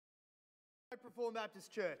Reformed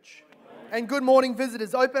Baptist Church. And good morning,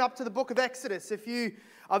 visitors. Open up to the book of Exodus. If you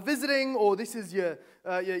are visiting or this is your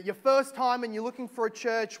first time and you're looking for a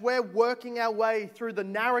church, we're working our way through the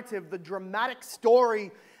narrative, the dramatic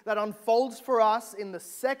story that unfolds for us in the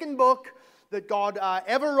second book that God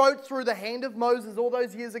ever wrote through the hand of Moses all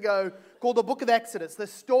those years ago, called the book of Exodus. The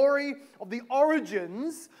story of the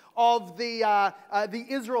origins of the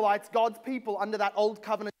Israelites, God's people, under that old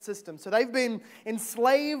covenant system. So they've been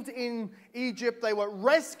enslaved in Egypt. They were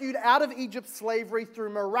rescued out of Egypt's slavery through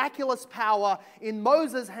miraculous power in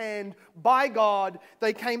Moses' hand by God.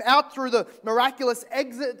 They came out through the miraculous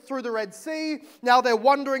exit through the Red Sea. Now they're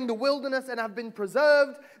wandering the wilderness and have been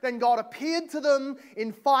preserved. Then God appeared to them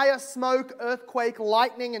in fire, smoke, earthquake,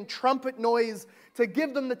 lightning, and trumpet noise to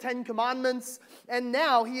give them the Ten Commandments. And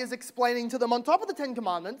now he is explaining to them, on top of the Ten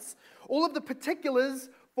Commandments, all of the particulars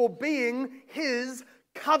for being his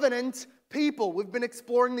covenant people. We've been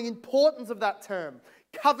exploring the importance of that term.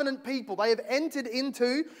 Covenant people. They have entered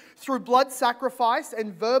into, through blood sacrifice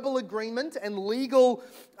and verbal agreement and legal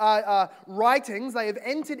writings, they have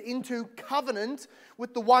entered into covenant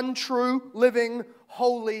with the one true, living,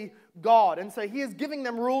 holy God. And so he is giving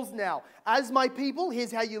them rules now. As my people,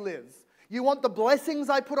 here's how you live. You want the blessings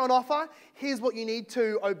I put on offer? Here's what you need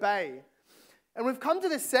to obey. And we've come to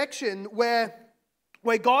this section where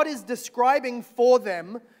God is describing for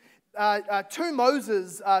them, to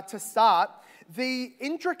Moses to start, the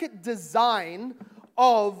intricate design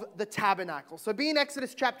of the tabernacle. So be in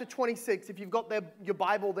Exodus chapter 26, if you've got your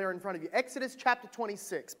Bible there in front of you. Exodus chapter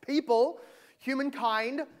 26. People,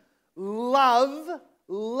 humankind, love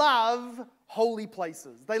holy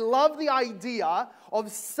places. They love the idea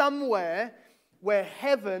of somewhere where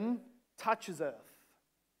heaven touches earth.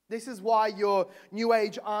 This is why your New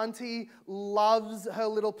Age auntie loves her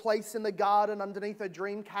little place in the garden underneath her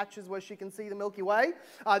dream catchers where she can see the Milky Way.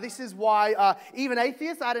 This is why even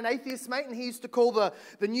atheists, I had an atheist mate and he used to call the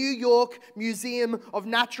New York Museum of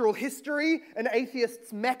Natural History an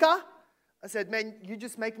atheist's Mecca. I said, man, you're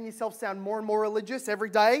just making yourself sound more and more religious every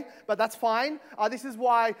day, but that's fine. This is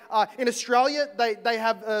why in Australia they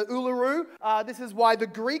have Uluru. This is why the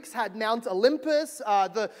Greeks had Mount Olympus.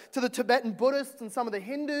 To the Tibetan Buddhists and some of the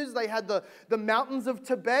Hindus, they had the mountains of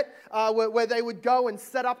Tibet where they would go and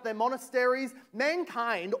set up their monasteries.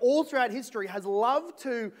 Mankind, all throughout history, has loved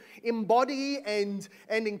to embody and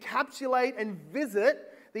encapsulate and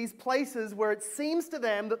visit these places where it seems to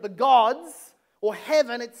them that the gods or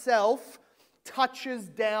heaven itself touches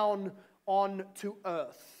down onto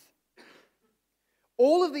earth.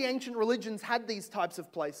 All of the ancient religions had these types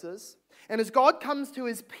of places. And as God comes to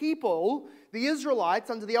his people, the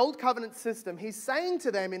Israelites, under the old covenant system, he's saying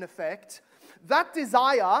to them, in effect, that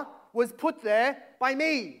desire was put there by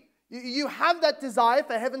me. You have that desire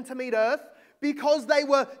for heaven to meet earth because they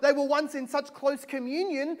were once in such close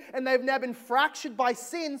communion and they've now been fractured by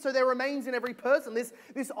sin, so there remains in every person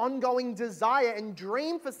this ongoing desire and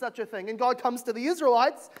dream for such a thing. And God comes to the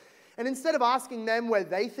Israelites, and instead of asking them where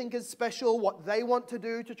they think is special, what they want to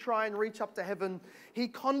do to try and reach up to heaven, he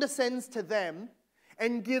condescends to them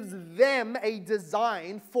and gives them a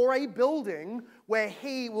design for a building where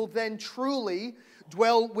he will then truly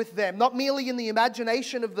dwell with them. Not merely in the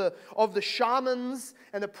imagination of the shamans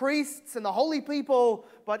and the priests and the holy people,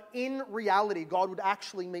 but in reality, God would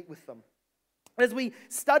actually meet with them. As we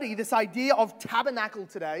study this idea of tabernacle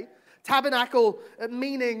today, tabernacle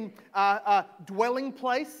meaning dwelling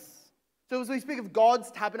place. So as we speak of God's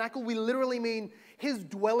tabernacle, we literally mean his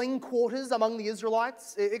dwelling quarters among the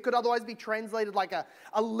Israelites. It could otherwise be translated like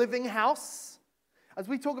a living house. As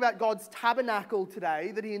we talk about God's tabernacle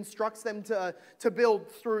today, that he instructs them to build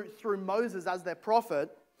through Moses as their prophet,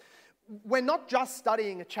 we're not just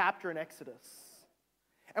studying a chapter in Exodus.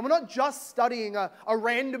 And we're not just studying a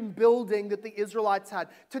random building that the Israelites had.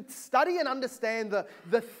 To study and understand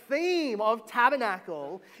the theme of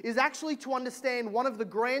tabernacle is actually to understand one of the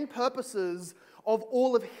grand purposes of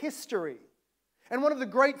all of history. And one of the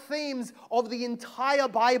great themes of the entire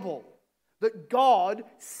Bible. That God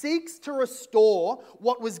seeks to restore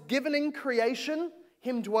what was given in creation,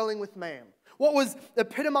 him dwelling with man. What was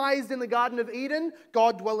epitomized in the Garden of Eden,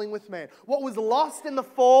 God dwelling with man. What was lost in the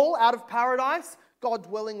fall out of paradise, God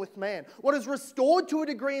dwelling with man. What is restored to a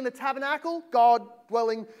degree in the tabernacle, God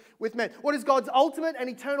dwelling with man. What is God's ultimate and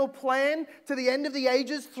eternal plan to the end of the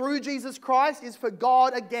ages through Jesus Christ is for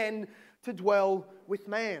God again to dwell with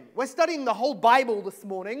man. We're studying the whole Bible this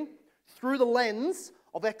morning through the lens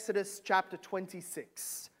of Exodus chapter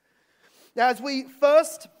 26. Now, as we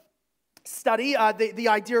first study the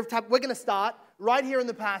idea of we're going to start right here in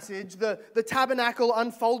the passage, the tabernacle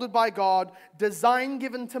unfolded by God, design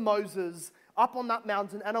given to Moses, up on that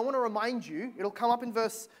mountain, and I want to remind you, it'll come up in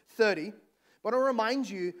verse 30, but I want to remind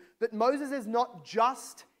you that Moses is not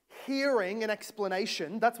just hearing an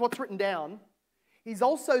explanation, that's what's written down. He's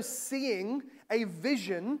also seeing a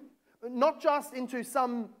vision, not just into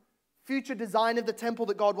some future design of the temple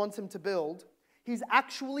that God wants him to build. He's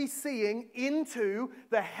actually seeing into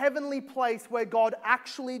the heavenly place where God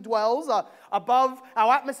actually dwells, above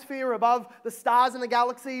our atmosphere, above the stars and the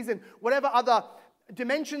galaxies, and whatever other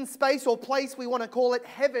dimension, space, or place we want to call it,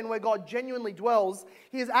 heaven, where God genuinely dwells.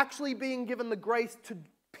 He is actually being given the grace to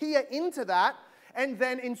peer into that and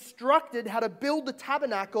then instructed how to build the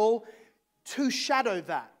tabernacle to shadow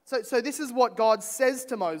that. So this is what God says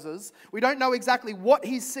to Moses. We don't know exactly what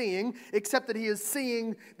he's seeing, except that he is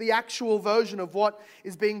seeing the actual version of what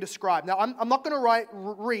is being described. Now, I'm not going to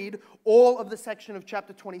read all of the section of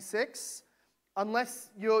chapter 26, unless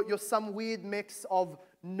you're some weird mix of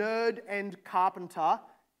nerd and carpenter.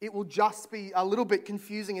 It will just be a little bit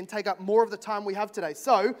confusing and take up more of the time we have today.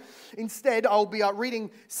 So instead, I'll be reading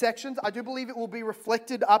sections. I do believe it will be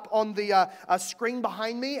reflected up on the screen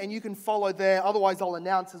behind me, and you can follow there. Otherwise, I'll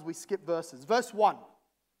announce as we skip verses. Verse 1,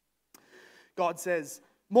 God says,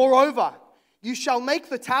 "Moreover, you shall make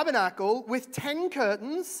the tabernacle with 10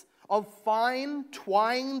 curtains of fine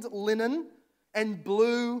twined linen and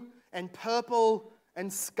blue and purple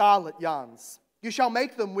and scarlet yarns. You shall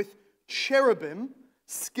make them with cherubim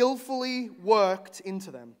skillfully worked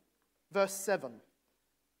into them." Verse 7.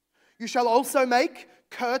 "You shall also make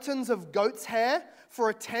curtains of goat's hair for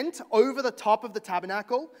a tent over the top of the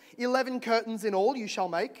tabernacle. 11 curtains in all you shall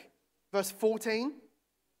make." Verse 14.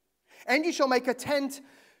 "And you shall make a tent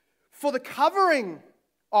for the covering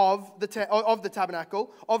of the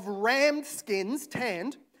tabernacle of ram skins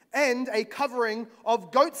tanned, and a covering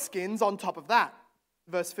of goat skins on top of that."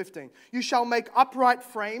 Verse 15. "You shall make upright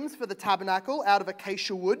frames for the tabernacle out of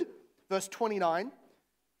acacia wood." Verse 29.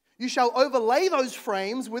 "You shall overlay those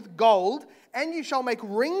frames with gold, and you shall make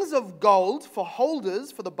rings of gold for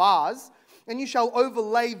holders for the bars, and you shall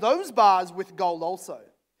overlay those bars with gold also.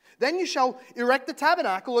 Then you shall erect the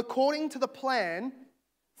tabernacle according to the plan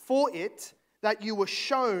for it that you were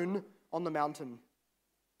shown on the mountain."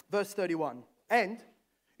 Verse 31. "And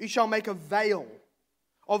you shall make a veil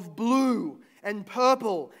of blue and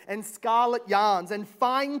purple and scarlet yarns and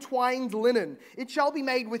fine twined linen. It shall be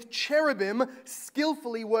made with cherubim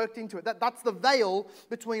skillfully worked into it." That's the veil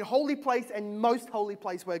between holy place and most holy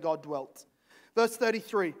place where God dwelt. Verse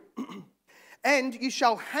 33. "And you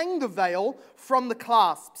shall hang the veil from the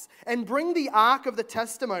clasps and bring the ark of the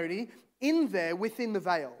testimony in there within the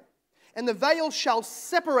veil. And the veil shall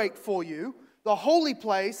separate for you the holy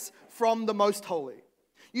place from the most holy.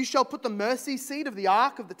 You shall put the mercy seat of the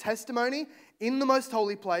ark of the testimony in the most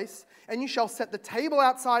holy place, and you shall set the table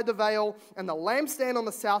outside the veil and the lampstand on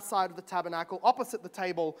the south side of the tabernacle, opposite the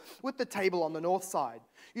table, with the table on the north side.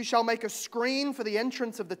 You shall make a screen for the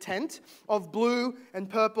entrance of the tent of blue and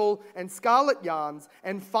purple and scarlet yarns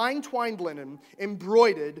and fine twined linen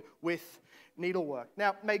embroidered with needlework."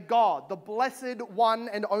 Now, may God, the blessed one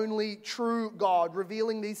and only true God,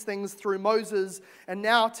 revealing these things through Moses and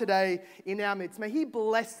now today in our midst, may he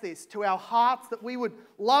bless this to our hearts, that we would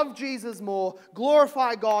love Jesus more,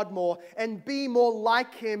 glorify God more, and be more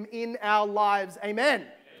like him in our lives.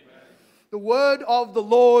 Amen. The word of the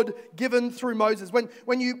Lord given through Moses.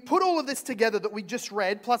 When you put all of this together that we just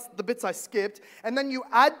read, plus the bits I skipped, and then you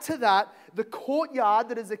add to that the courtyard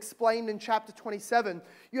that is explained in chapter 27,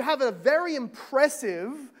 you have a very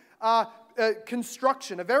impressive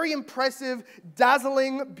construction, a very impressive,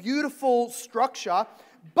 dazzling, beautiful structure,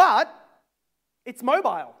 but it's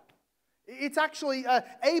mobile. It's actually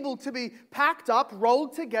able to be packed up,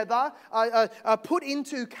 rolled together, put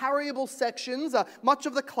into carryable sections, much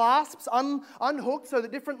of the clasps unhooked so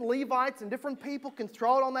that different Levites and different people can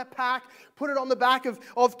throw it on their pack, put it on the back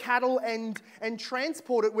of cattle and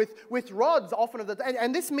transport it with rods often of the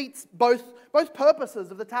and this meets both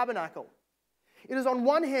purposes of the tabernacle. It is on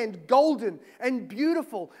one hand golden and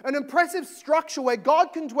beautiful, an impressive structure where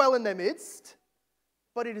God can dwell in their midst,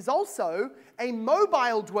 but it is also a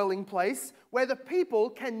mobile dwelling place where the people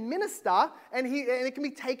can minister and it can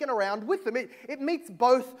be taken around with them. It meets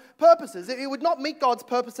both purposes. It would not meet God's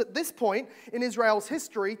purpose at this point in Israel's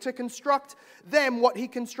history to construct them what he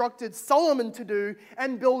constructed Solomon to do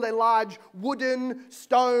and build a large wooden,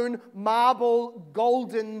 stone, marble,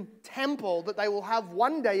 golden temple that they will have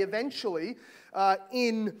one day eventually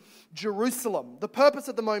in Jerusalem. The purpose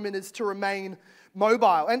at the moment is to remain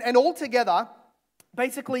mobile. And altogether,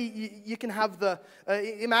 basically, you can have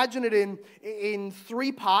imagine it in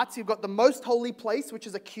three parts. You've got the most holy place, which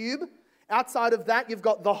is a cube. Outside of that, you've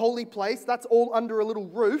got the holy place. That's all under a little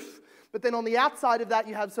roof. But then on the outside of that,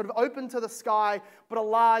 you have sort of open to the sky, but a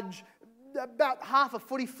large, about half a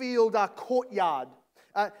footy field courtyard.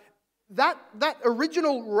 That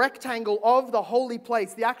original rectangle of the holy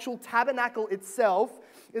place, the actual tabernacle itself,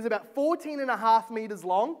 is about 14.5 meters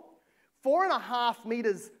long, 4.5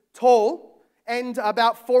 meters tall, and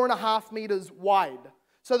about 4.5 meters wide.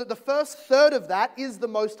 So that the first third of that is the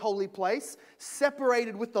most holy place,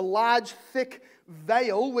 separated with the large, thick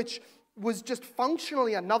veil, which was just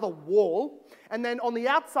functionally another wall. And then on the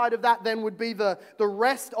outside of that then would be the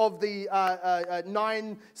rest of the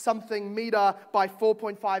 9-something meter by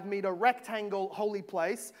 4.5 meter rectangle holy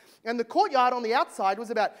place. And the courtyard on the outside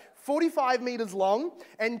was about 45 meters long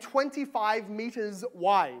and 25 meters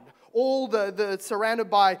wide. All the surrounded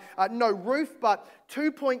by no roof, but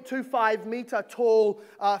 2.25 meter tall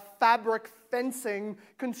fabric fencing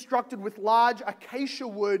constructed with large acacia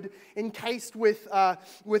wood encased with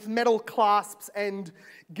metal clasps and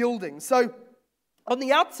gilding. So on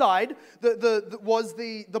the outside was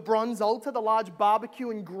the bronze altar, the large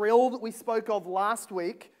barbecue and grill that we spoke of last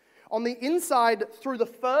week. On the inside, through the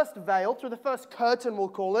first veil, through the first curtain we'll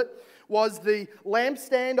call it, was the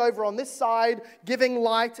lampstand over on this side, giving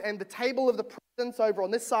light, and the table of the presence over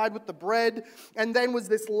on this side with the bread. And then was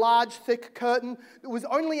this large, thick curtain that was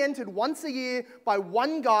only entered once a year by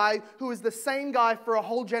one guy who was the same guy for a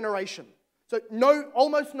whole generation. So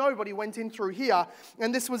almost nobody went in through here.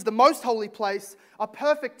 And this was the most holy place, a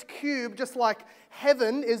perfect cube, just like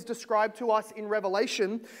heaven is described to us in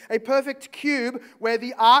Revelation. A perfect cube where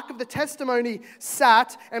the Ark of the Testimony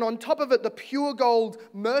sat, and on top of it the pure gold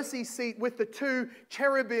mercy seat with the two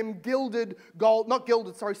cherubim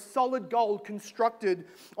solid gold constructed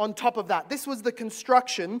on top of that. This was the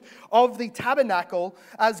construction of the tabernacle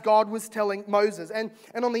as God was telling Moses. And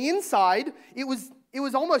on the inside, it was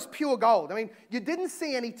almost pure gold. I mean, you didn't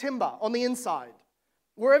see any timber on the inside.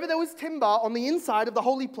 Wherever there was timber on the inside of the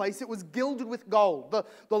holy place, it was gilded with gold.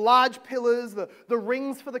 The large pillars, the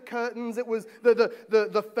rings for the curtains, it was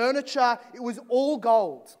the furniture, it was all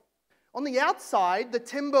gold. On the outside, the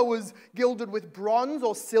timber was gilded with bronze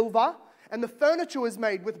or silver, and the furniture was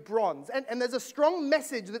made with bronze. And there's a strong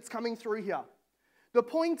message that's coming through here. The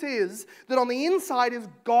point is that on the inside is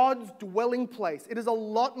God's dwelling place. It is a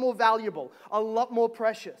lot more valuable, a lot more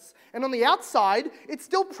precious. And on the outside, it's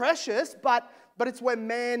still precious, but it's where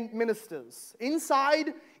man ministers.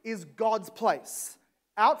 Inside is God's place.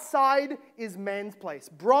 Outside is man's place.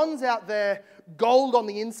 Bronze out there, gold on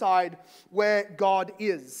the inside where God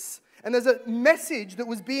is. And there's a message that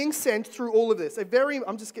was being sent through all of this. My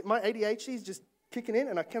ADHD is just kicking in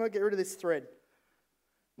and I cannot get rid of this thread.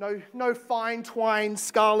 No fine twine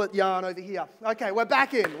scarlet yarn over here. Okay, we're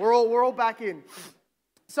back in. We're all back in.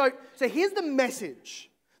 So here's the message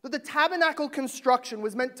that the tabernacle construction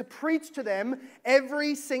was meant to preach to them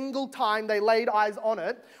every single time they laid eyes on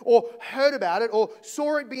it or heard about it or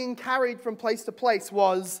saw it being carried from place to place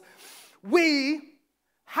was, we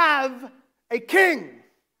have a king.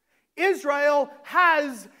 Israel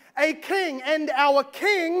has a king, and our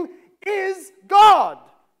king is God.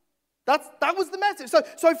 That was the message.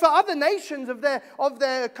 So for other nations of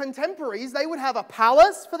their contemporaries, they would have a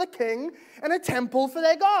palace for the king and a temple for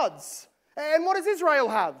their gods. And what does Israel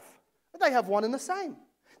have? They have one and the same.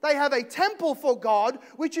 They have a temple for God,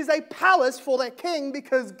 which is a palace for their king,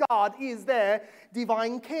 because God is their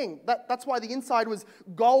divine king. That's why the inside was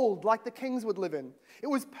gold, like the kings would live in. It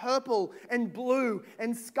was purple and blue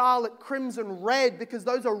and scarlet, crimson, red, because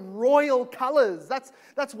those are royal colors.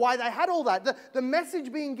 That's why they had all that. The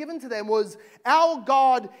message being given to them was, our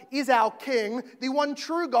God is our king. The one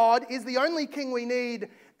true God is the only king we need,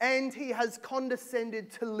 and he has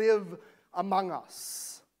condescended to live among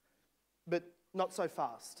us. But not so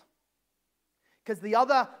fast. Because the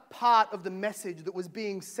other part of the message that was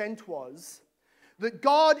being sent was that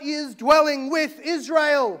God is dwelling with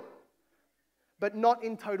Israel, but not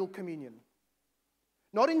in total communion.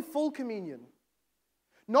 Not in full communion.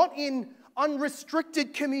 Not in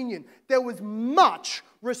unrestricted communion. There was much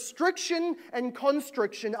restriction and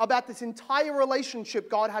constriction about this entire relationship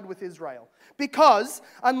God had with Israel. Because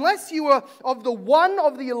unless you were of one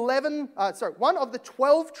of the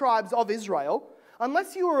 12 tribes of Israel,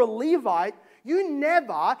 unless you were a Levite, you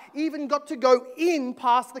never even got to go in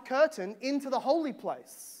past the curtain into the holy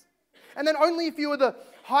place. And then only if you were the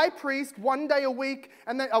high priest one day a week,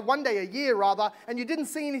 and then one day a year rather, and you didn't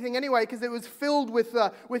see anything anyway because it was filled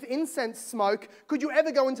with incense smoke, could you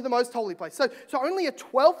ever go into the most holy place. So only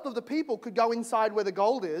 1/12 of the people could go inside where the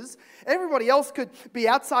gold is. Everybody else could be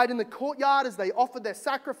outside in the courtyard as they offered their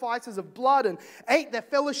sacrifices of blood and ate their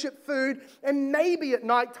fellowship food. And maybe at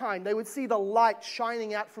nighttime they would see the light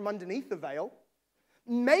shining out from underneath the veil.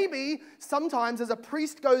 Maybe sometimes as a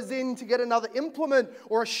priest goes in to get another implement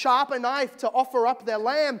or a sharper knife to offer up their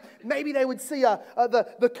lamb, maybe they would see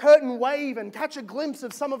the curtain wave and catch a glimpse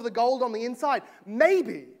of some of the gold on the inside.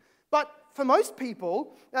 Maybe. But for most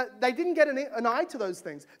people, they didn't get an eye to those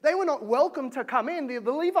things. They were not welcome to come in.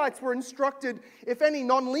 The Levites were instructed, if any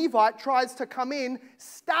non-Levite tries to come in,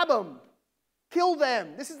 stab them, kill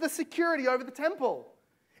them. This is the security over the temple.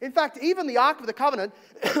 In fact, even the Ark of the Covenant,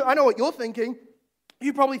 I know what you're thinking.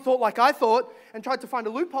 You probably thought like I thought and tried to find a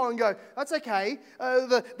loophole and go, that's okay.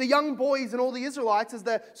 The young boys and all the Israelites, as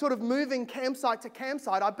they're sort of moving campsite to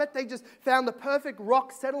campsite, I bet they just found the perfect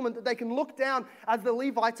rock settlement that they can look down as the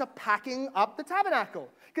Levites are packing up the tabernacle.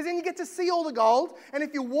 Because then you get to see all the gold, and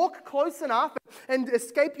if you walk close enough and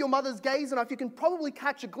escape your mother's gaze enough, you can probably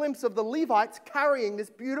catch a glimpse of the Levites carrying this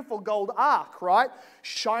beautiful gold ark, right?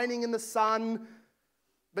 Shining in the sun.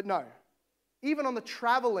 But no. Even on the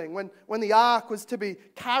traveling, when the ark was to be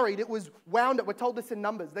carried, it was wound up. We're told this in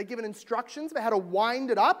Numbers. They're given instructions about how to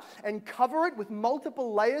wind it up and cover it with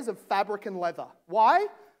multiple layers of fabric and leather. Why?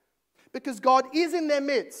 Because God is in their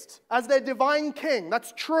midst as their divine king.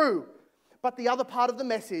 That's true. But the other part of the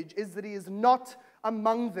message is that he is not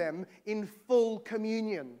among them in full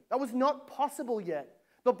communion. That was not possible yet.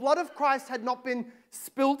 The blood of Christ had not been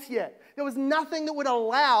spilt yet. There was nothing that would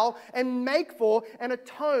allow and make for and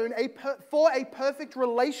atone for a perfect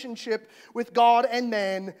relationship with God and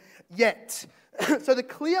man yet. So the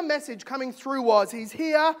clear message coming through was, he's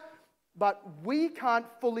here, but we can't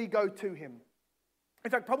fully go to him.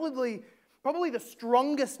 In fact, probably the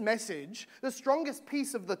strongest message, the strongest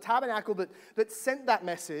piece of the tabernacle that sent that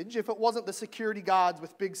message, if it wasn't the security guards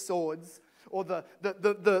with big swords, or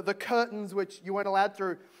the curtains which you weren't allowed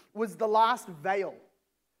through, was the last veil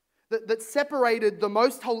that separated the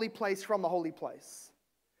most holy place from the holy place.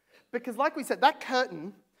 Because like we said, that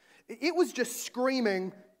curtain, it was just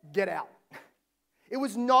screaming, get out. It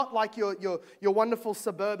was not like your wonderful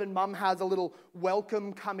suburban mum has a little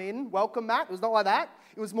welcome mat. It was not like that.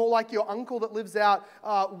 It was more like your uncle that lives out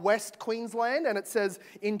West Queensland, and it says,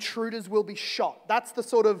 intruders will be shot. That's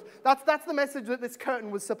the message that this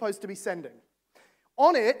curtain was supposed to be sending.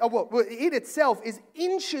 On it, it itself is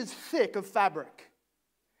inches thick of fabric.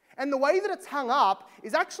 And the way that it's hung up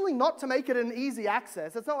is actually not to make it an easy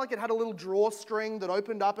access. It's not like it had a little drawstring that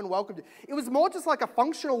opened up and welcomed you. It was more just like a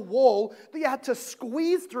functional wall that you had to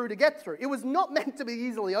squeeze through to get through. It was not meant to be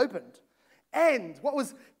easily opened. And what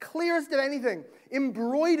was clearest of anything,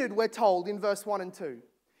 embroidered, we're told in verse 1 and 2,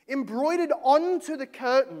 embroidered onto the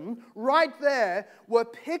curtain right there were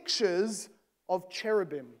pictures of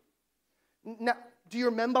cherubim. Now, do you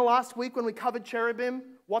remember last week when we covered cherubim?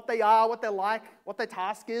 What they are, what they're like, what their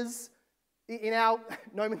task is? In our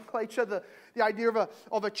nomenclature, the idea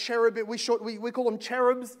of a cherubim, we call them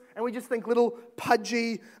cherubs, and we just think little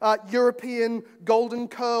pudgy, European, golden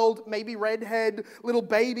curled, maybe redhead, little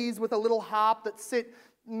babies with a little harp that sit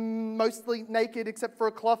mostly naked except for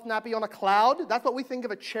a cloth nappy on a cloud. That's what we think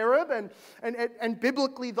of a cherub. And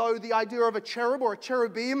biblically, though, the idea of a cherub or a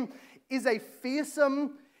cherubim is a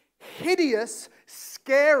fearsome, hideous,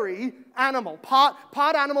 scary animal. Part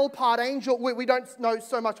animal, part angel. We don't know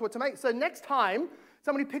so much what to make. So next time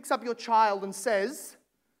somebody picks up your child and says,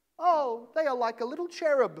 oh, they are like a little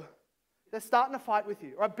cherub, they're starting to fight with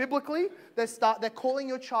you. Right? Biblically, they're calling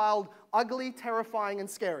your child ugly, terrifying, and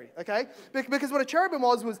scary. Okay? Because what a cherubim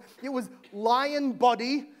was it was lion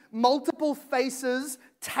body, multiple faces,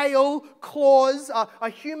 tail, claws, a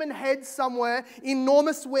human head somewhere,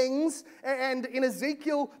 enormous wings, and in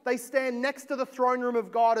Ezekiel, they stand next to the throne room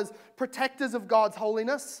of God as protectors of God's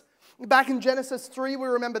holiness. Back in Genesis 3, we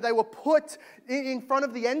remember they were put in front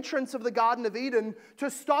of the entrance of the Garden of Eden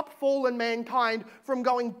to stop fallen mankind from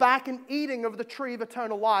going back and eating of the tree of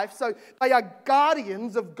eternal life. So they are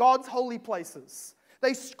guardians of God's holy places.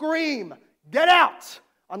 They scream, get out,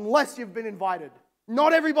 unless you've been invited.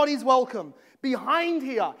 Not everybody's welcome. Behind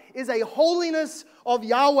here is a holiness of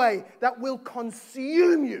Yahweh that will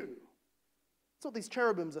consume you. That's what these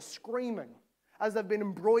cherubims are screaming as they've been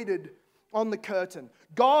embroidered on the curtain.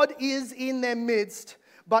 God is in their midst,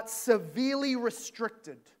 but severely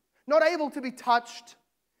restricted. Not able to be touched,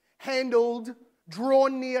 handled,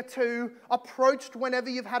 drawn near to, approached whenever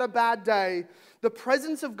you've had a bad day. The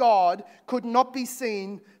presence of God could not be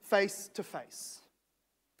seen face to face.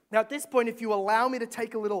 Now, at this point, if you allow me to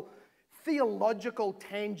take a little theological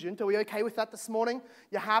tangent, are we okay with that this morning?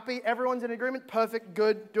 You happy? Everyone's in agreement? Perfect,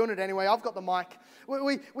 good, doing it anyway. I've got the mic.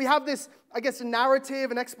 We have this, I guess, a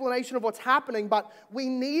narrative, an explanation of what's happening, but we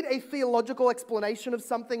need a theological explanation of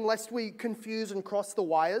something lest we confuse and cross the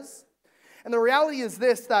wires. And the reality is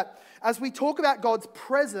this, that as we talk about God's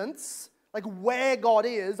presence, like where God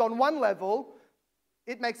is, on one level,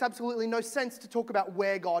 it makes absolutely no sense to talk about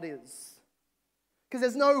where God is. Because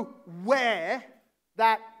there's no where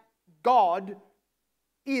that God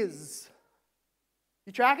is.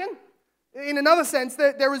 You tracking? In another sense,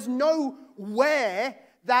 there is no where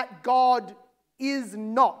that God is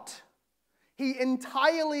not. He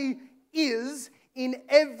entirely is in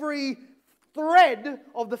every thread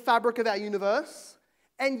of the fabric of our universe,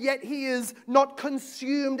 and yet he is not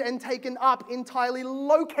consumed and taken up, entirely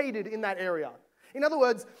located in that area. In other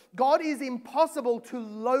words, God is impossible to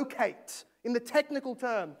locate in the technical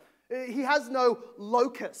term. He has no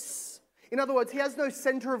locus. In other words, he has no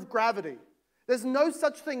center of gravity. There's no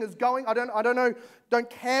such thing as going, I don't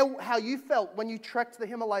care how you felt when you trekked the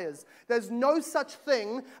Himalayas. There's no such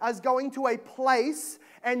thing as going to a place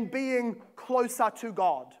and being closer to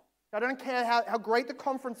God. I don't care how great the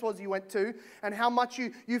conference was you went to and how much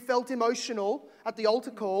you felt emotional at the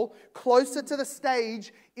altar call. Closer to the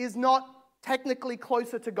stage is not technically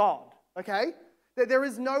closer to God, okay?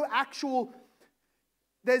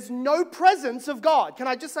 There's no presence of God. Can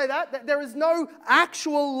I just say that? There is no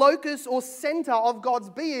actual locus or center of God's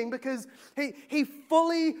being because he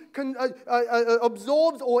fully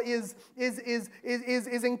absorbs or is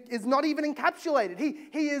not even encapsulated.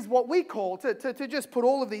 He is what we call, to just put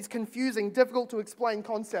all of these confusing, difficult to explain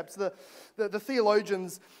concepts, the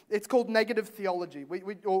theologians, it's called negative theology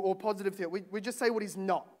or positive theology. We just say what he's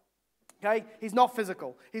not. Okay? He's not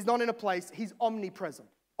physical. He's not in a place. He's omnipresent.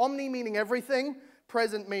 Omni meaning everything.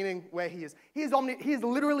 Present meaning where he is. He is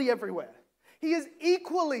literally everywhere. He is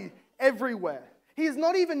equally everywhere. He is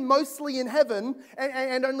not even mostly in heaven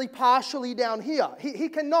and only partially down here. He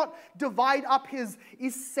cannot divide up his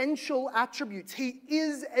essential attributes. He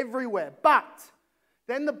is everywhere. But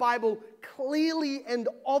then the Bible clearly and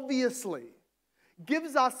obviously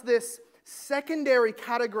gives us this secondary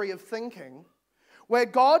category of thinking where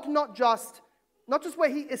God not just where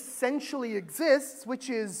he essentially exists, which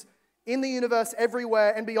is in the universe,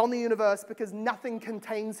 everywhere, and beyond the universe, because nothing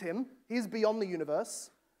contains him. He is beyond the universe.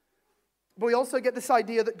 But we also get this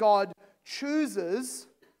idea that God chooses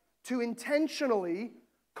to intentionally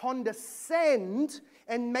condescend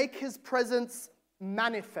and make his presence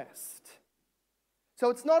manifest. So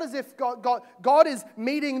it's not as if God is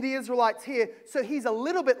meeting the Israelites here, so he's a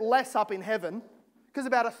little bit less up in heaven, because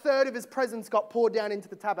about a third of his presence got poured down into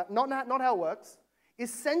the tabernacle. Not how it works.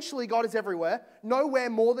 Essentially, God is everywhere, nowhere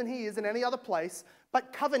more than he is in any other place,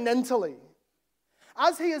 but covenantally.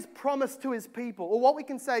 As he has promised to his people, or what we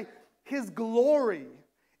can say, his glory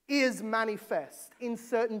is manifest in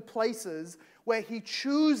certain places where he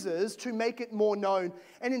chooses to make it more known.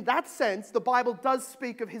 And in that sense, the Bible does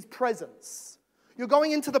speak of his presence. You're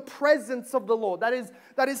going into the presence of the Lord. That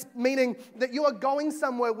is meaning that you are going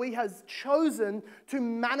somewhere where he has chosen to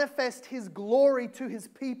manifest his glory to his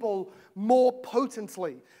people more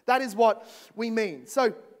potently. That is what we mean.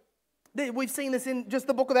 So we've seen this in just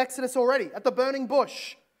the book of Exodus already, at the burning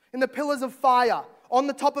bush, in the pillars of fire, on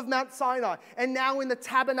the top of Mount Sinai, and now in the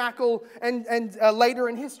tabernacle and later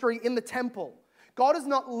in history in the temple. God is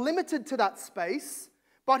not limited to that space,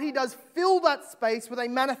 but he does fill that space with a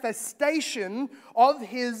manifestation of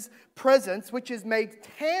his presence, which is made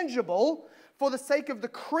tangible for the sake of the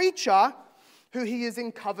creature who he is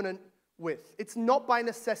in covenant with. It's not by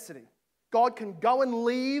necessity. God can go and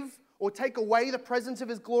leave or take away the presence of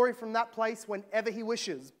his glory from that place whenever he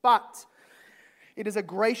wishes. But it is a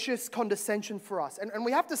gracious condescension for us. And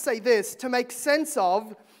we have to say this to make sense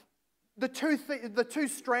of the two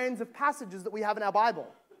strands of passages that we have in our Bible.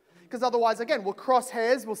 Because otherwise, again, we'll cross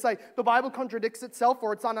hairs. We'll say the Bible contradicts itself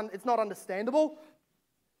or it's not understandable.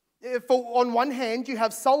 On one hand, you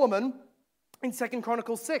have Solomon in 2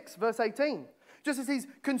 Chronicles 6, verse 18. Just as he's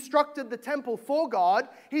constructed the temple for God,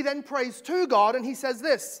 he then prays to God and he says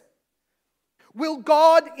this: will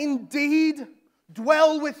God indeed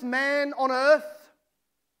dwell with man on earth?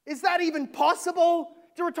 Is that even possible?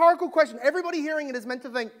 It's a rhetorical question. Everybody hearing it is meant to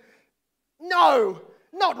think, no,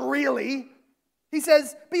 not really. He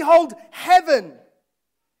says, behold, heaven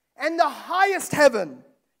and the highest heaven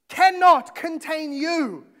cannot contain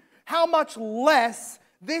you. How much less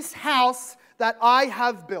this house that I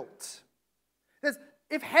have built.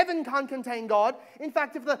 If heaven can't contain God, in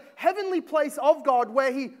fact, if the heavenly place of God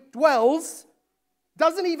where he dwells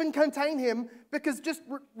doesn't even contain him, because just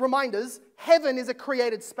reminders, heaven is a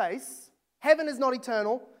created space. Heaven is not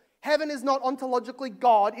eternal. Heaven is not ontologically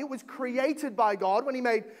God. It was created by God when he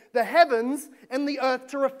made the heavens and the earth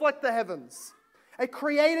to reflect the heavens. A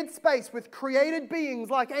created space with created beings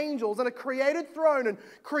like angels and a created throne and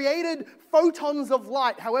created photons of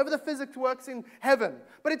light, however the physics works in heaven.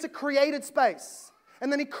 But it's a created space.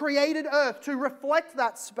 And then he created earth to reflect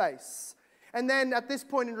that space. And then at this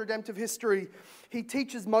point in redemptive history, he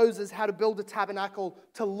teaches Moses how to build a tabernacle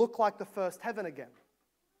to look like the first heaven again.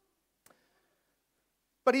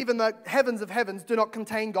 But even the heavens of heavens do not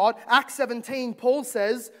contain God. Acts 17, Paul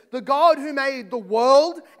says, the God who made the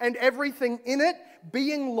world and everything in it,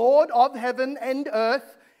 being Lord of heaven and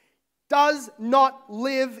earth, does not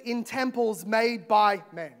live in temples made by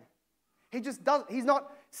men. He just doesn't. He's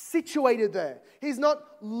not situated there. He's not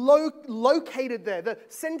located there. The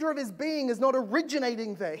center of his being is not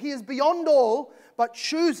originating there. He is beyond all, but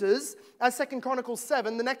chooses, as 2 Chronicles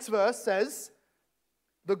 7, the next verse says,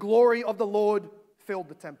 the glory of the Lord filled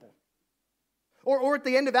the temple. Or at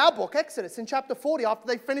the end of our book, Exodus, in chapter 40, after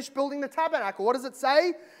they finished building the tabernacle, what does it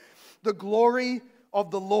say? The glory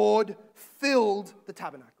of the Lord filled the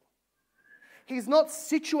tabernacle. He's not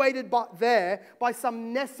situated there by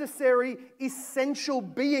some necessary, essential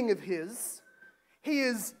being of his. He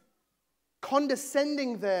is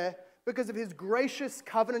condescending there because of his gracious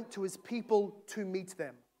covenant to his people to meet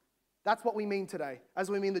them. That's what we mean today, as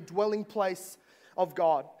we mean the dwelling place of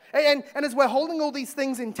God. And as we're holding all these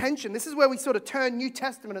things in tension, this is where we sort of turn New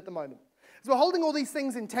Testament at the moment. As we're holding all these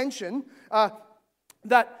things in tension,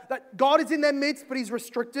 that God is in their midst, but he's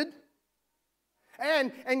restricted.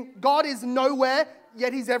 And God is nowhere,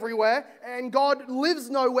 yet he's everywhere. And God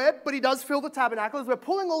lives nowhere, but he does fill the tabernacle. As we're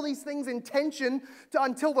pulling all these things in tension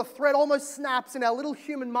until the thread almost snaps in our little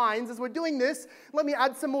human minds, as we're doing this, let me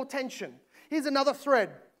add some more tension. Here's another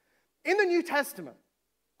thread. In the New Testament,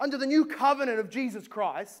 under the new covenant of Jesus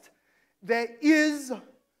Christ, there is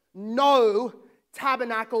no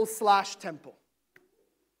tabernacle/temple.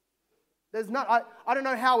 There's not. I don't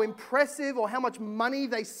know how impressive or how much money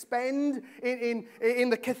they spend in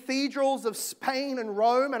the cathedrals of Spain and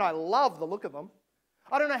Rome, and I love the look of them.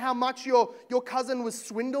 I don't know how much your cousin was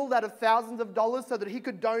swindled out of thousands of dollars so that he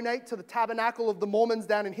could donate to the tabernacle of the Mormons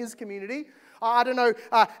down in his community. I don't know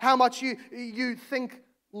how much you think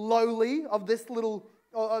lowly of this little,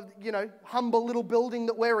 humble little building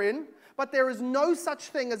that we're in. But there is no such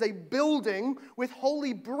thing as a building with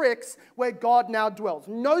holy bricks where God now dwells.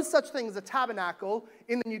 No such thing as a tabernacle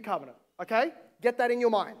in the new covenant. Okay? Get that in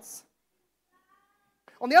your minds.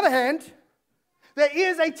 On the other hand, there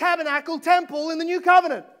is a tabernacle temple in the new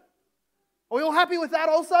covenant. Are we all happy with that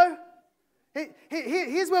also?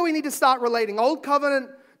 Here's where we need to start relating Old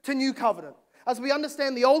Covenant to New Covenant. As we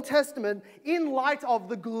understand the Old Testament in light of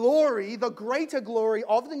the glory, the greater glory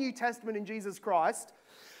of the New Testament in Jesus Christ,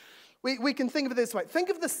 we can think of it this way. Think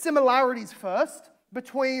of the similarities first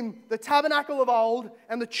between the tabernacle of old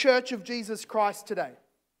and the church of Jesus Christ today.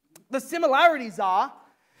 The similarities are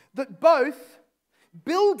that both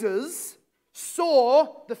builders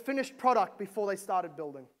saw the finished product before they started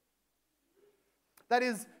building. That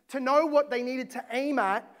is, to know what they needed to aim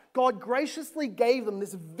at, God graciously gave them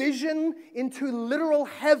this vision into literal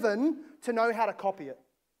heaven to know how to copy it.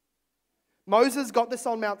 Moses got this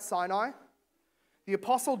on Mount Sinai. The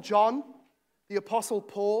Apostle John, the Apostle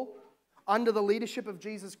Paul, under the leadership of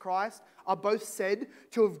Jesus Christ, are both said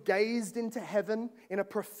to have gazed into heaven in a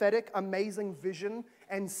prophetic, amazing vision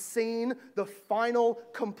and seen the final,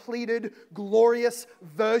 completed, glorious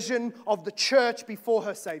version of the church before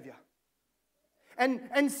her Savior.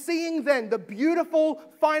 And seeing then the beautiful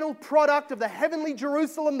final product of the heavenly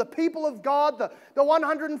Jerusalem, the people of God, the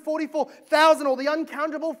 144,000 or the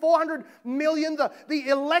uncountable 400 million, the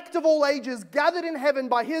elect of all ages gathered in heaven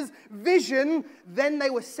by his vision, then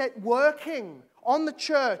they were set working on the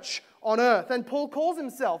church on earth. And Paul calls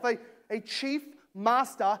himself a chief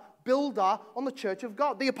master builder on the church of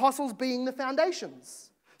God, the apostles being the foundations.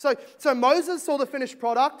 So Moses saw the finished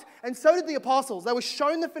product, and so did the apostles. They were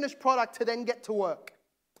shown the finished product to then get to work.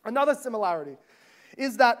 Another similarity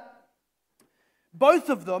is that both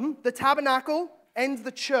of them, the tabernacle and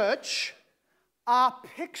the church, are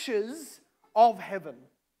pictures of heaven.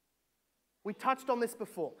 We touched on this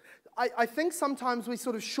before. I think sometimes we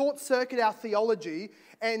sort of short-circuit our theology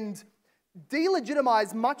and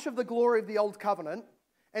delegitimize much of the glory of the Old Covenant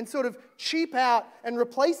and sort of cheap out and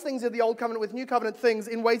replace things of the Old Covenant with New Covenant things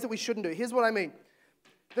in ways that we shouldn't do. Here's what I mean.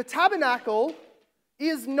 The tabernacle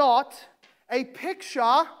is not a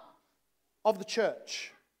picture of the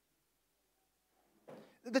church.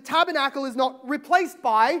 The tabernacle is not replaced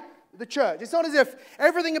by the church. It's not as if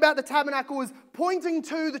everything about the tabernacle was pointing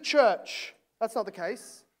to the church. That's not the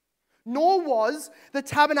case. Nor was the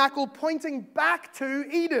tabernacle pointing back to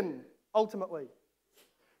Eden, ultimately.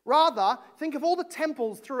 Rather, think of all the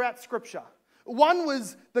temples throughout Scripture. One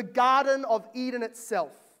was the Garden of Eden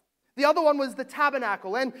itself. The other one was the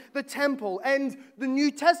tabernacle and the temple and the New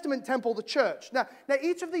Testament temple, the church. Now,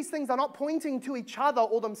 each of these things are not pointing to each other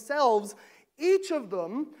or themselves. Each of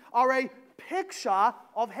them are a picture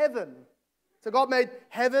of heaven. So God made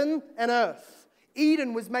heaven and earth.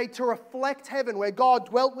 Eden was made to reflect heaven, where God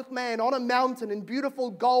dwelt with man on a mountain in beautiful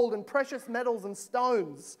gold and precious metals and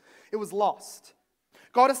stones. It was lost.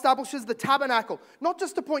 God establishes the tabernacle, not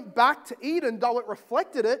just to point back to Eden, though it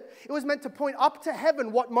reflected it. It was meant to point up to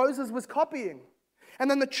heaven, what Moses was copying.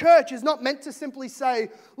 And then the church is not meant to simply say,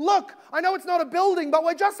 look, I know it's not a building, but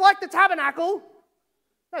we're just like the tabernacle.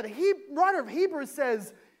 No, the writer of Hebrews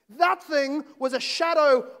says, that thing was a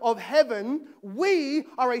shadow of heaven. We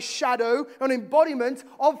are a shadow, an embodiment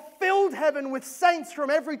of filled heaven with saints from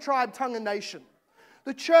every tribe, tongue, and nation.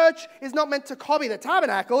 The church is not meant to copy the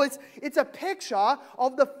tabernacle. It's a picture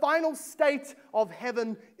of the final state of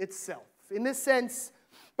heaven itself. In this sense,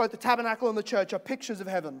 both the tabernacle and the church are pictures of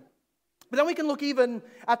heaven. But then we can look even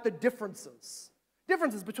at the differences.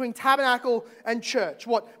 Differences between tabernacle and church.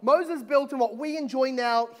 What Moses built and what we enjoy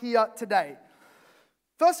now here today.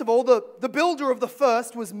 First of all, the builder of the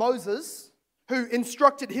first was Moses, who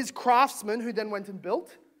instructed his craftsmen, who then went and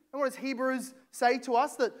built. And what does Hebrews say to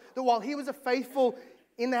us? That while he was a faithful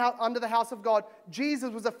under the house of God,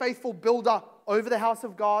 Jesus was a faithful builder over the house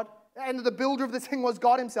of God. And the builder of this thing was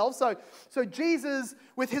God himself. So Jesus,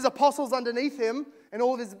 with his apostles underneath him, and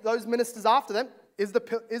all of those ministers after them, is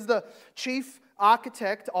the chief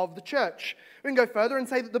architect of the church. We can go further and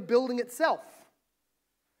say that the building itself,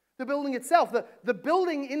 the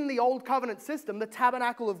building in the old covenant system, the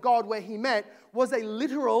tabernacle of God where he met, was a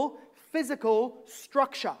literal physical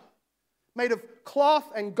structure made of cloth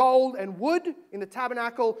and gold and wood in the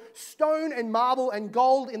tabernacle, stone and marble and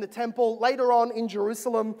gold in the temple, later on in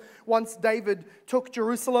Jerusalem, once David took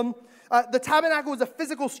Jerusalem. The tabernacle was a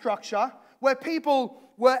physical structure where people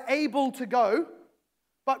were able to go,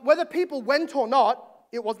 but whether people went or not,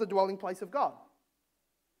 it was the dwelling place of God.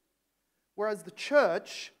 Whereas the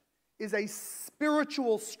church is a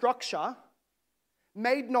spiritual structure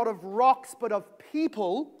made not of rocks but of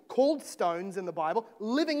people, called stones in the Bible,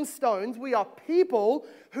 living stones. We are people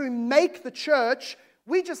who make the church.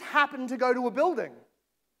 We just happen to go to a building.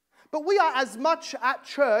 But we are as much at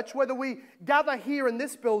church, whether we gather here in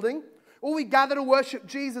this building, or we gather to worship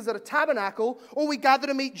Jesus at a tabernacle, or we gather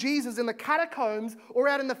to meet Jesus in the catacombs, or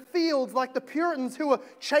out in the fields like the Puritans who were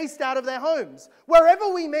chased out of their homes. Wherever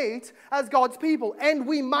we meet as God's people, and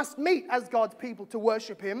we must meet as God's people to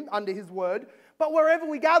worship him under his word, but wherever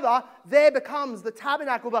we gather, there becomes the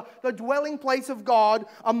tabernacle, the dwelling place of God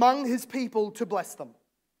among his people to bless them.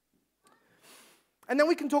 And then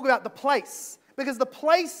we can talk about the place, because the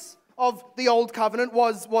place of the old covenant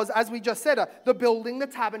was as we just said, the building, the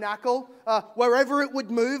tabernacle. Wherever it would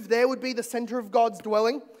move, there would be the center of God's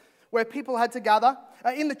dwelling, where people had to gather.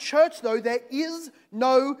 In the church, though, there is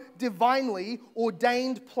no divinely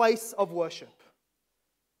ordained place of worship.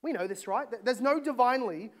 We know this, right? There's no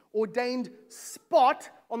divinely ordained spot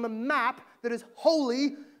on the map that is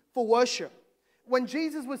holy for worship. When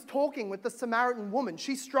Jesus was talking with the Samaritan woman,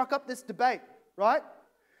 she struck up this debate, right?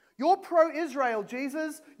 You're pro-Israel,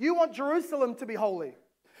 Jesus. You want Jerusalem to be holy.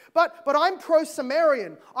 But I'm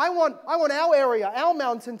pro-Samaritan. I want our area, our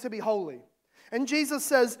mountain to be holy. And Jesus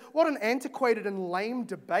says, what an antiquated and lame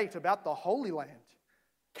debate about the Holy Land.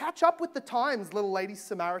 Catch up with the times, little lady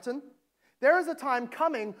Samaritan. There is a time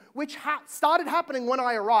coming which started happening when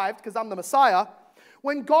I arrived, because I'm the Messiah,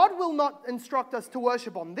 when God will not instruct us to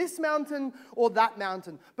worship on this mountain or that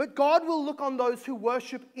mountain, but God will look on those who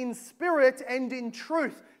worship in spirit and in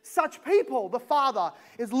truth. Such people, the Father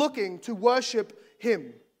is looking to worship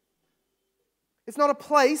him. It's not a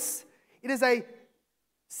place, it is a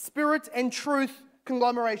spirit and truth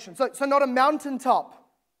conglomeration. So not a mountaintop,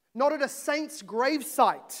 not at a saint's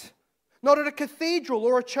gravesite, not at a cathedral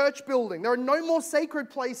or a church building. There are no more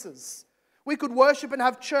sacred places. We could worship and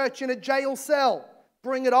have church in a jail cell.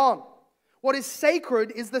 Bring it on. What is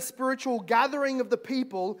sacred is the spiritual gathering of the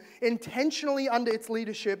people intentionally under its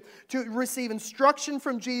leadership to receive instruction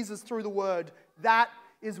from Jesus through the word. That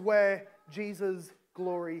is where Jesus'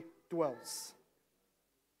 glory dwells.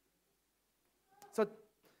 So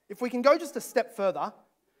if we can go just a step further,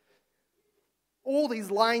 all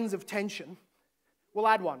these lines of tension, we'll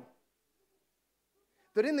add one.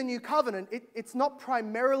 That in the new covenant, it's not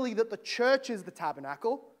primarily that the church is the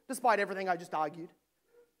tabernacle, despite everything I just argued.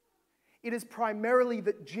 It is primarily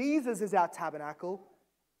that Jesus is our tabernacle,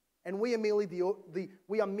 and we are merely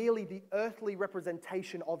the earthly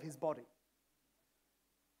representation of his body.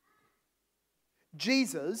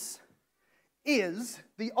 Jesus is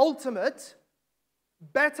the ultimate,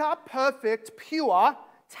 better, perfect, pure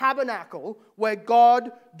tabernacle where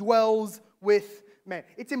God dwells with man.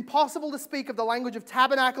 It's impossible to speak of the language of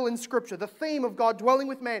tabernacle in Scripture, the theme of God dwelling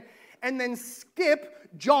with man, and then skip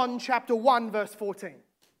John chapter 1, verse 14.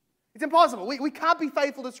 It's impossible. We can't be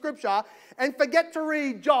faithful to Scripture and forget to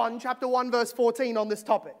read John chapter 1, verse 14 on this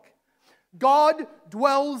topic. God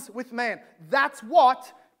dwells with man. That's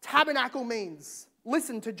what tabernacle means.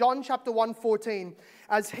 Listen to John chapter 1, 14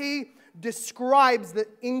 as he describes the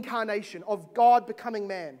incarnation of God becoming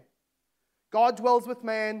man. God dwells with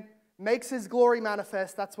man, makes his glory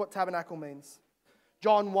manifest. That's what tabernacle means.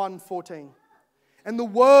 John 1, 14. And the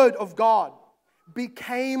Word of God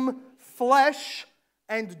became flesh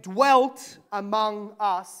and dwelt among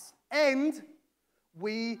us, and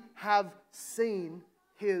we have seen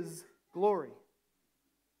his glory.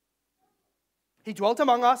 He dwelt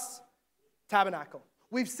among us, tabernacle.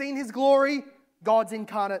 We've seen his glory, God's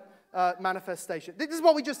incarnate manifestation. This is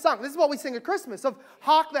what we just sung. This is what we sing at Christmas of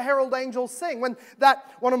Hark the Herald Angels Sing. When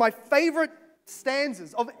one of my favorite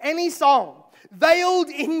stanzas of any song, veiled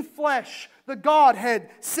in flesh, the Godhead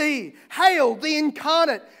see. Hail the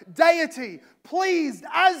incarnate deity, pleased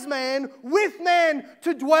as man, with man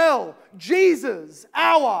to dwell. Jesus,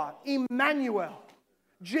 our Emmanuel.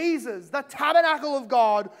 Jesus, the tabernacle of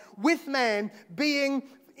God with man, being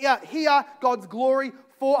here, God's glory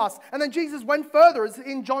for us. And then Jesus went further as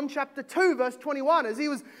in John chapter 2, verse 21, as he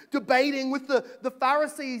was debating with the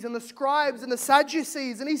Pharisees and the scribes and the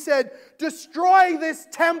Sadducees, and he said, destroy this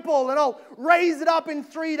temple and I'll raise it up in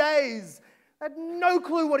 3 days. They had no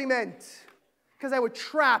clue what he meant because they were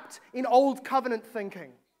trapped in old covenant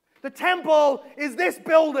thinking. The temple is this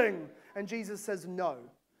building. And Jesus says, no,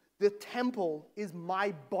 the temple is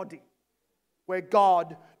my body where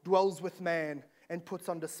God dwells with man and puts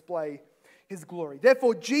on display his glory.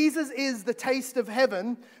 Therefore, Jesus is the taste of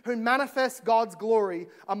heaven who manifests God's glory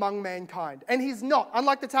among mankind. And he's not,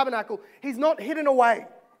 unlike the tabernacle, he's not hidden away.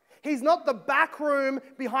 He's not the back room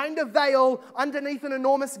behind a veil underneath an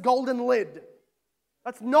enormous golden lid.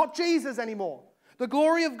 That's not Jesus anymore. The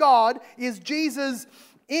glory of God is Jesus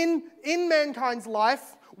in mankind's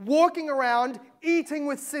life, walking around, eating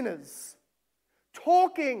with sinners,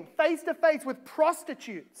 talking face to face with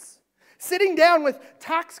prostitutes, sitting down with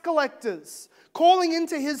tax collectors, calling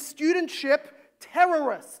into his studentship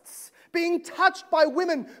terrorists, being touched by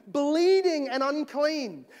women bleeding and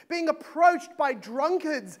unclean, being approached by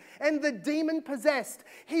drunkards and the demon-possessed.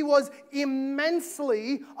 He was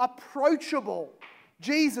immensely approachable.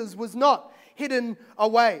 Jesus was not hidden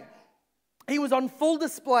away. He was on full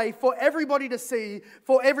display for everybody to see,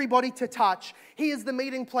 for everybody to touch. He is the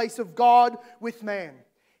meeting place of God with man.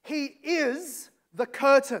 He is the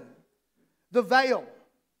curtain, the veil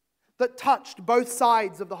that touched both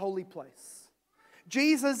sides of the holy place.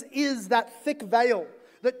 Jesus is that thick veil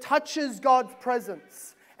that touches God's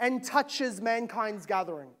presence and touches mankind's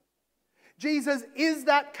gathering. Jesus is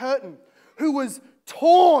that curtain who was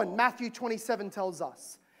torn, Matthew 27 tells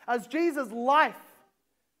us, as Jesus' life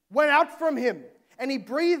went out from him and he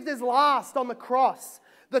breathed his last on the cross.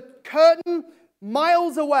 The curtain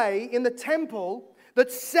miles away in the temple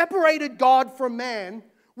that separated God from man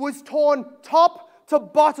was torn top to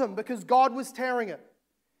bottom because God was tearing it.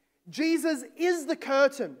 Jesus is the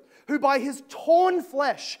curtain who by his torn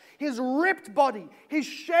flesh, his ripped body, his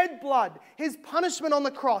shed blood, his punishment on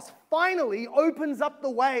the cross finally opens up the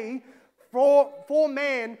way for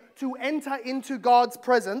man to enter into God's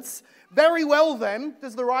presence. Very well then,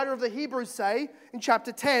 does the writer of the Hebrews say in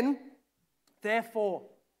chapter 10, therefore,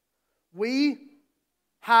 we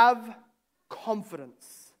have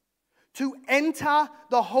confidence to enter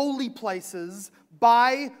the holy places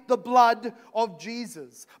by the blood of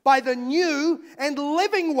Jesus, by the new and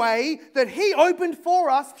living way that he opened for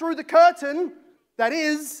us through the curtain, that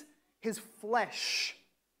is, his flesh.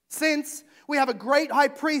 Since we have a great high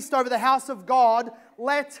priest over the house of God,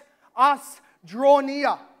 let us draw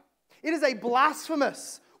near. It is a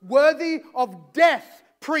blasphemous, worthy of death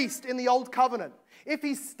priest in the old covenant. If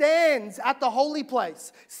he stands at the holy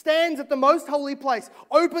place, stands at the most holy place,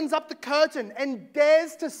 opens up the curtain and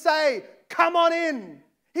dares to say, come on in,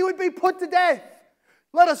 he would be put to death.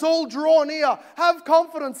 Let us all draw near, have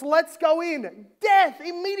confidence, let's go in. Death,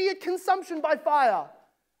 immediate consumption by fire.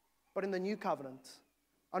 But in the new covenant,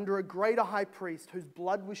 under a greater high priest whose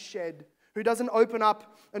blood was shed, who doesn't open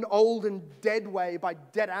up an old and dead way by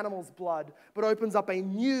dead animals' blood, but opens up a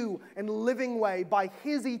new and living way by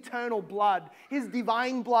his eternal blood, his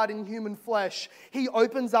divine blood in human flesh. He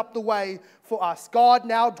opens up the way for us. God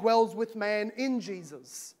now dwells with man in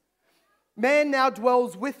Jesus. Man now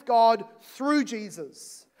dwells with God through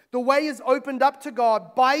Jesus. The way is opened up to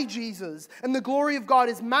God by Jesus, and the glory of God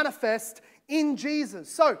is manifest in Jesus.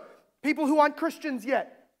 So, people who aren't Christians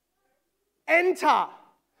yet, enter.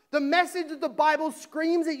 The message that the Bible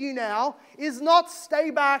screams at you now is not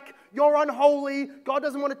stay back, you're unholy, God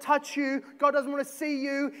doesn't want to touch you, God doesn't want to see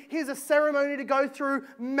you, here's a ceremony to go through,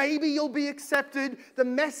 maybe you'll be accepted. The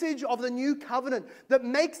message of the new covenant that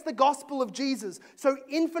makes the gospel of Jesus so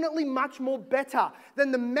infinitely much more better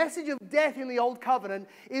than the message of death in the old covenant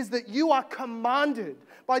is that you are commanded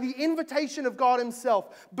by the invitation of God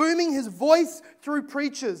himself, booming his voice through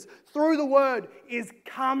preachers, through the word, is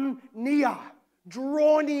come near.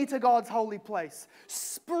 Draw near to God's holy place.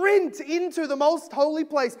 Sprint into the most holy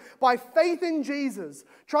place by faith in Jesus,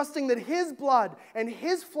 trusting that his blood and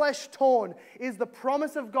his flesh torn is the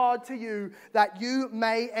promise of God to you that you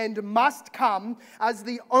may and must come as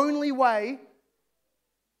the only way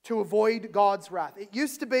to avoid God's wrath. It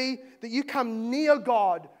used to be that you come near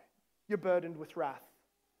God, you're burdened with wrath.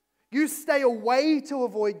 You stay away to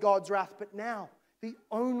avoid God's wrath, but now the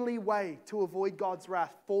only way to avoid God's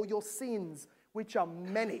wrath for your sins, which are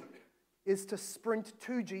many, is to sprint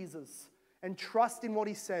to Jesus and trust in what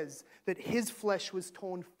he says, that his flesh was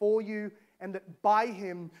torn for you and that by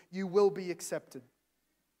him you will be accepted.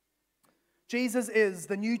 Jesus is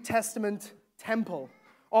the New Testament temple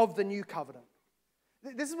of the new covenant.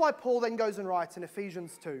 This is why Paul then goes and writes in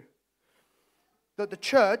Ephesians 2 that the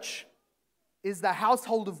church is the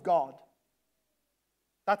household of God.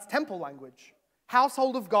 That's temple language.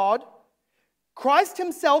 Household of God. Christ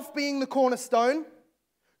himself being the cornerstone,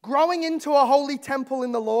 growing into a holy temple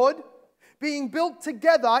in the Lord, being built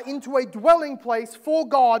together into a dwelling place for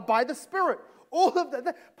God by the Spirit. All of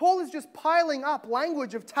that. Paul is just piling up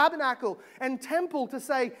language of tabernacle and temple to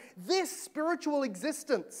say this spiritual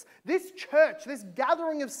existence, this church, this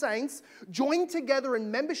gathering of saints joined together in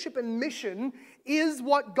membership and mission is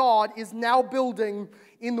what God is now building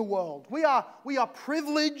in the world. We are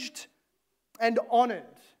privileged and honored.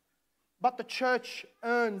 But the church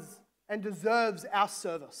earns and deserves our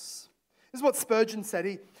service. This is what Spurgeon said.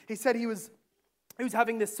 He said he was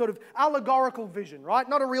having this sort of allegorical vision, right?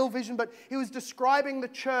 Not a real vision, but he was describing the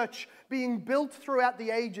church being built throughout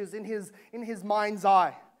the ages in his mind's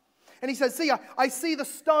eye. And he says, see, I see the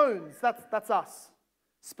stones. That's us,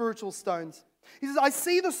 spiritual stones. He says, I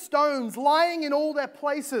see the stones lying in all their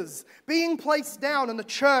places, being placed down, and the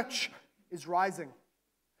church is rising.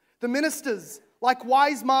 The ministers, like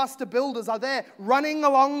wise master builders, are there running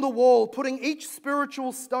along the wall, putting each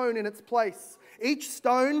spiritual stone in its place. Each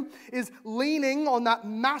stone is leaning on that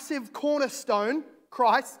massive cornerstone,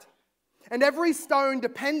 Christ, and every stone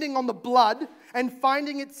depending on the blood and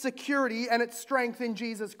finding its security and its strength in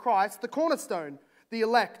Jesus Christ, the cornerstone, the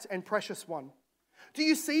elect and precious one. Do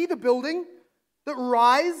you see the building that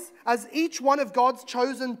rise as each one of God's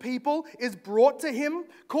chosen people is brought to him,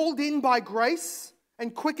 called in by grace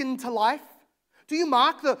and quickened to life? Do you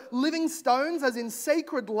mark the living stones as in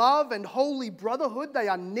sacred love and holy brotherhood they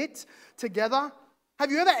are knit together?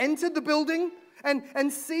 Have you ever entered the building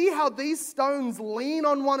and see how these stones lean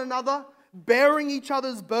on one another, bearing each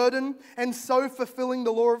other's burden and so fulfilling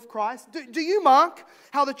the law of Christ? Do you mark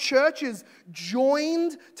how the church is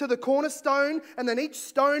joined to the cornerstone and then each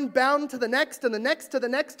stone bound to the next and the next to the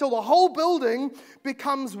next till the whole building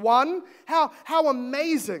becomes one? How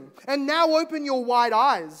amazing. And now open your wide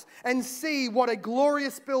eyes and see what a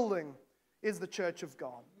glorious building is the church of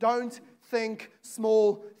God. Don't think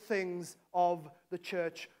small things of the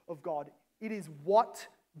church of God. It is what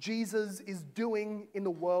Jesus is doing in the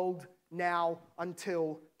world now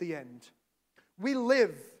until the end. We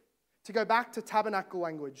live, to go back to tabernacle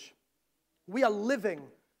language, we are living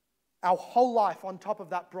our whole life on top of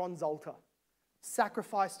that bronze altar,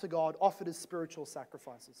 sacrifice to God, offered as spiritual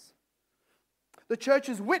sacrifices. The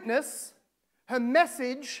church's witness, her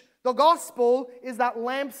message, the gospel, is that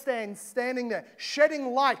lampstand standing there,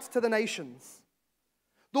 shedding light to the nations.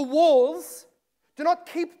 The walls do not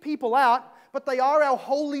keep people out, but they are our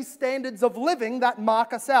holy standards of living that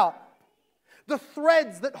mark us out. The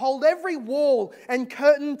threads that hold every wall and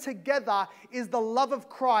curtain together is the love of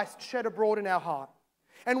Christ shed abroad in our heart.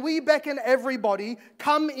 And we beckon everybody,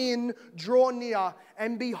 come in, draw near,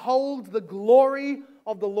 and behold the glory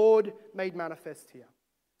of the Lord made manifest here.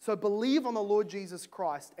 So believe on the Lord Jesus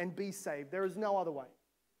Christ and be saved. There is no other way.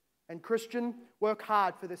 And Christian, work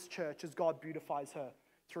hard for this church as God beautifies her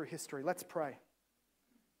through history. Let's pray.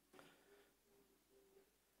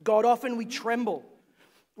 God, often we tremble.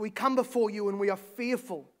 We come before you and we are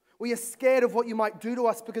fearful. We are scared of what you might do to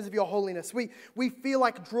us because of your holiness. We feel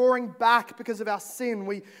like drawing back because of our sin.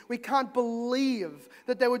 We can't believe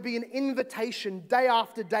that there would be an invitation day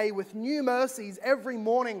after day with new mercies every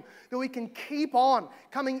morning that we can keep on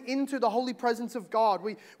coming into the holy presence of God.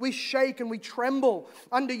 We shake and we tremble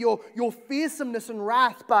under your fearsomeness and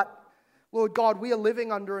wrath, but Lord God, we are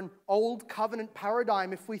living under an old covenant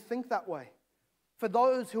paradigm if we think that way. For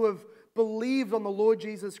those who have believed on the Lord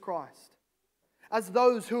Jesus Christ, as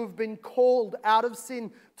those who have been called out of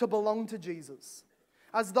sin to belong to Jesus,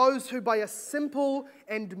 as those who by a simple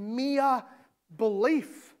and mere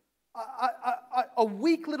belief, a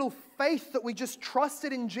weak little faith that we just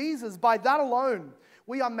trusted in Jesus, by that alone,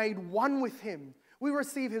 we are made one with Him. We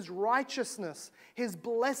receive His righteousness, His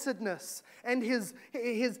blessedness, and His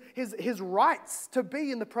rights to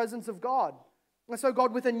be in the presence of God. And so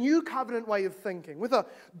God, with a new covenant way of thinking, with a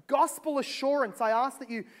gospel assurance, I ask that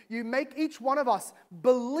you make each one of us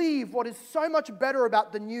believe what is so much better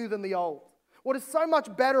about the new than the old. What is so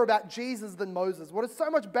much better about Jesus than Moses. What is so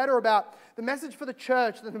much better about the message for the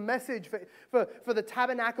church than the message for the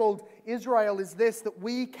tabernacled Israel is this, that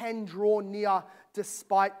we can draw near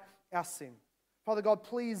despite our sin. Father God,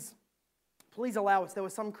 please allow us. There were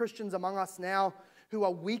some Christians among us now who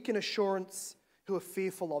are weak in assurance, who are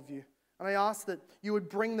fearful of you. And I ask that you would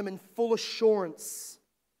bring them in full assurance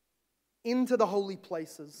into the holy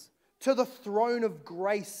places, to the throne of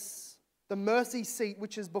grace, the mercy seat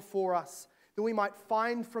which is before us, that we might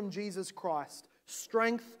find from Jesus Christ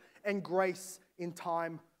strength and grace in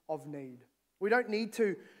time of need. We don't need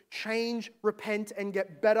to change, repent, and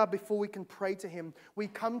get better before we can pray to Him. We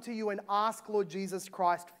come to you and ask, Lord Jesus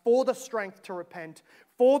Christ, for the strength to repent,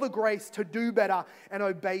 for the grace to do better and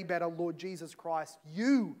obey better, Lord Jesus Christ.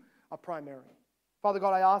 You are primary. Father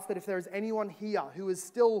God, I ask that if there is anyone here who is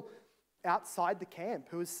still outside the camp,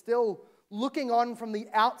 who is still looking on from the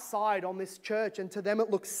outside on this church, and to them it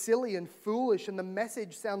looks silly and foolish and the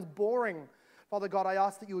message sounds boring, Father God, I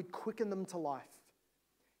ask that you would quicken them to life.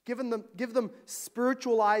 Give them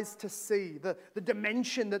spiritual eyes to see the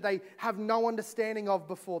dimension that they have no understanding of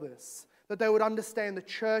before this. That they would understand the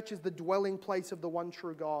church is the dwelling place of the one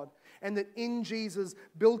true God. And that in Jesus,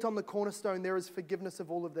 built on the cornerstone, there is forgiveness of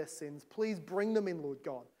all of their sins. Please bring them in, Lord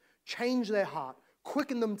God. Change their heart.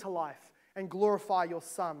 Quicken them to life. And glorify your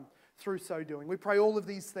Son through so doing. We pray all of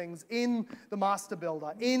these things in the Master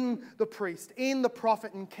Builder, in the priest, in the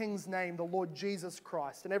prophet and King's name, the Lord Jesus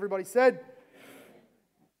Christ. And everybody said...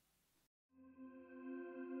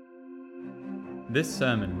 This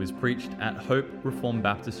sermon was preached at Hope Reformed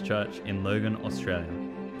Baptist Church in Logan, Australia.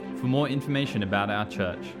 For more information about our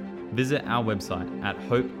church, visit our website at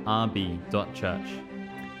hoperb.church.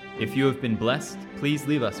 If you have been blessed, please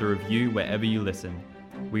leave us a review wherever you listen.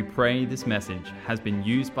 We pray this message has been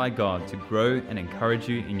used by God to grow and encourage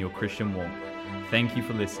you in your Christian walk. Thank you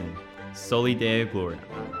for listening. Soli Deo Gloria.